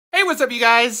Hey, what's up you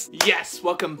guys? Yes,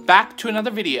 welcome back to another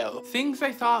video. Things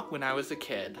I thought when I was a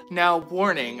kid. Now,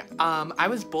 warning, I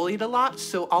was bullied a lot,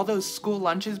 so all those school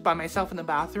lunches by myself in the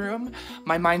bathroom,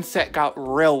 my mindset got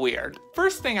real weird.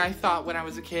 First thing I thought when I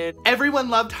was a kid, everyone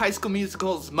loved High School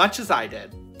Musical as much as I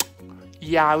did.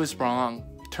 Yeah, I was wrong.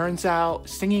 Turns out,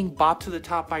 singing Bop to the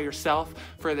Top by yourself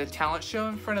for the talent show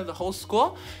in front of the whole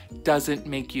school doesn't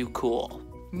make you cool.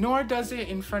 Nor does it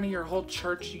in front of your whole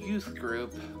church youth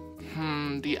group.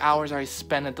 The hours I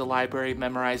spent at the library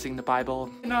memorizing the Bible.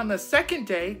 And on the second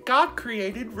day, God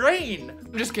created rain.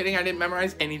 I'm just kidding, I didn't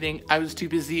memorize anything. I was too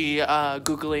busy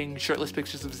Googling shirtless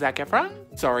pictures of Zac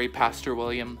Efron. Sorry, Pastor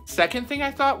William. Second thing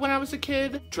I thought when I was a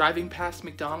kid, driving past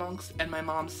McDonald's and my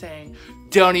mom saying,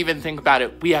 "Don't even think about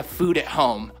it, we have food at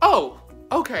home." Oh,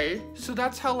 okay, so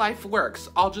that's how life works.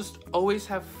 I'll just always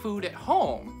have food at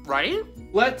home, right?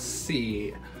 Let's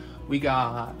see. We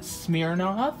got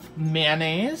Smirnoff,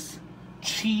 mayonnaise,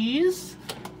 cheese,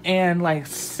 and like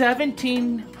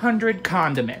 1,700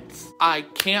 condiments. I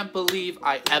can't believe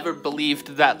I ever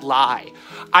believed that lie.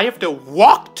 I have to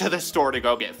walk to the store to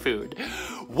go get food.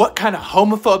 What kind of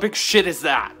homophobic shit is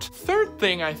that? Third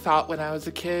thing I thought when I was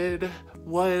a kid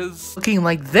was looking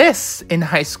like this in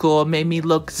high school made me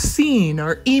look seen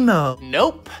or emo.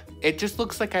 Nope. It just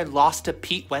looks like I lost a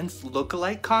Pete Wentz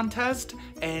lookalike contest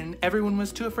and everyone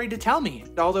was too afraid to tell me.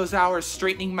 All those hours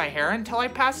straightening my hair until I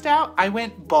passed out, I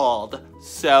went bald.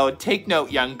 So take note,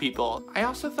 young people. I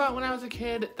also thought when I was a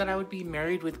kid that I would be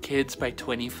married with kids by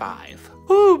 25.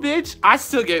 Ooh, bitch, I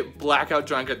still get blackout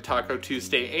drunk at Taco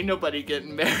Tuesday. Ain't nobody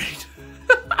getting married.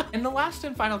 And the last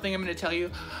and final thing I'm gonna tell you,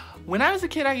 when I was a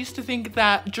kid, I used to think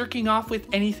that jerking off with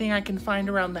anything I can find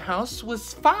around the house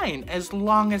was fine, as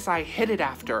long as I hit it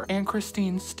after. And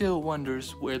Christine still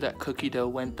wonders where that cookie dough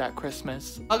went that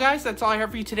Christmas. Well guys, that's all I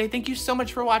have for you today. Thank you so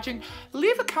much for watching.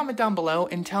 Leave a comment down below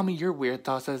and tell me your weird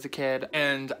thoughts as a kid.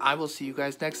 And I will see you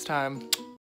guys next time.